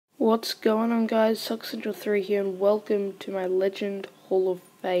What's going on, guys? Suck3 here, and welcome to my Legend Hall of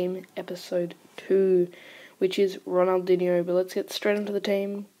Fame episode 2, which is Ronaldinho. But let's get straight into the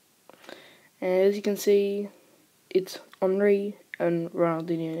team. And as you can see, it's Henry and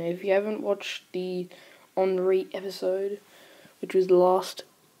Ronaldinho. Now, if you haven't watched the Henry episode, which was the last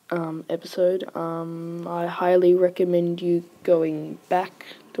episode, I highly recommend you going back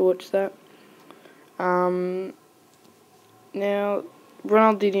to watch that. Now,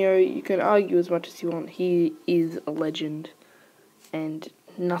 Ronaldinho, you can argue as much as you want. He is a legend, and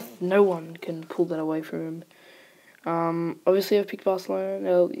no one can pull that away from him. Obviously, I've picked Barcelona.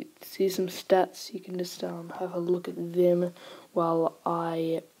 Now, see some stats. You can just have a look at them while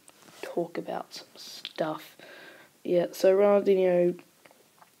I talk about some stuff. Yeah, so Ronaldinho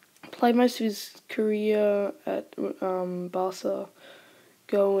played most of his career at Barca,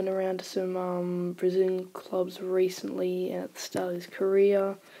 going around to some Brazilian clubs recently and at the start of his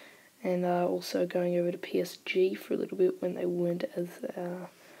career, and also going over to PSG for a little bit when they weren't as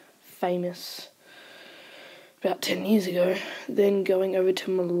famous about 10 years ago. Then going over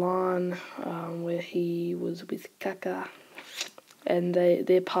to Milan, where he was with Kaká, and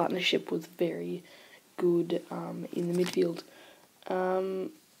their partnership was very good in the midfield.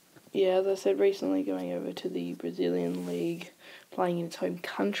 Yeah, as I said recently, going over to the Brazilian league, playing in his home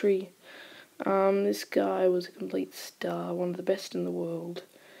country. This guy was a complete star, one of the best in the world,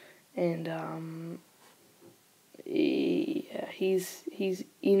 and yeah, he's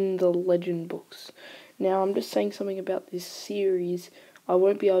in the legend books. Now, I'm just saying something about this series. I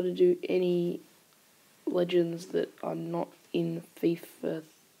won't be able to do any legends that are not in FIFA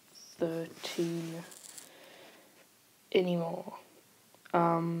 13 anymore.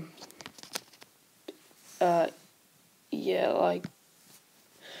 Yeah, like,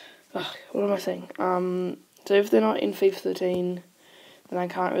 what am I saying? So if they're not in FIFA 13, then I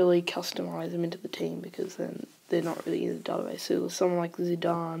can't really customize them into the team, because then they're not really in the database. So someone like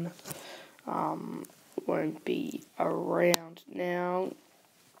Zidane won't be around. Now,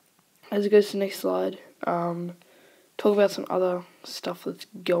 as it goes to the next slide, talk about some other stuff that's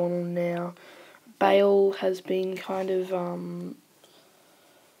going on now. Bale has been kind of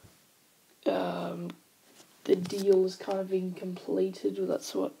the deal has kind of been completed.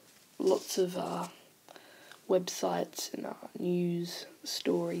 That's what lots of websites and news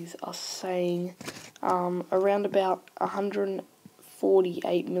stories are saying. Around about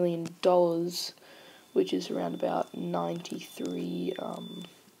 $148 million, which is around about 93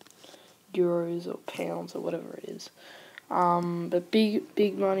 euros or pounds or whatever it is. But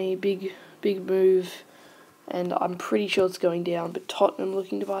big money, big move. And I'm pretty sure it's going down. But Tottenham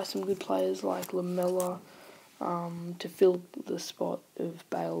looking to buy some good players like Lamella to fill the spot of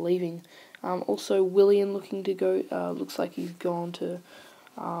Bale leaving. Also, Willian looking to go. Looks like he's gone to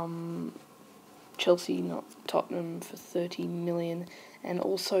Chelsea, not Tottenham, for 30 million. And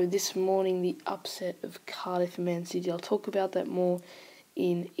also this morning, the upset of Cardiff and Man City. I'll talk about that more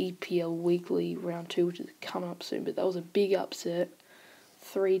in EPL Weekly Round 2, which is coming up soon. But that was a big upset,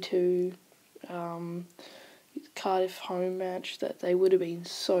 3-2. Cardiff home match that they would have been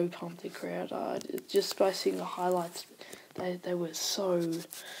so pumped, the crowd. Just by seeing the highlights, they were so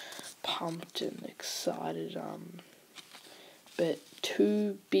pumped and excited. But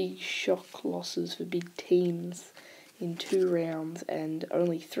two big shock losses for big teams in 2 rounds, and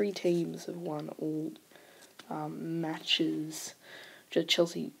only 3 teams have won all matches, which are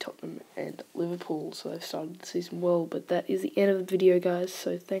Chelsea, Tottenham, and Liverpool. So they've started the season well. But that is the end of the video, guys.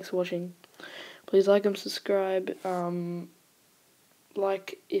 So thanks for watching. Please like and subscribe.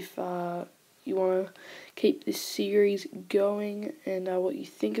 Like if you want to keep this series going, and what you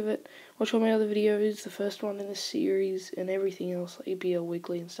think of it. Watch all my other videos, the first one in this series, and everything else, like EPL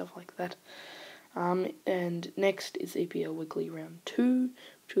Weekly and stuff like that. And next is EPL Weekly Round 2,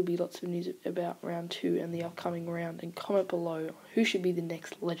 which will be lots of news about Round 2 and the upcoming round. And comment below who should be the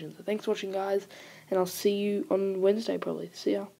next legend. So thanks for watching, guys, and I'll see you on Wednesday probably. See ya.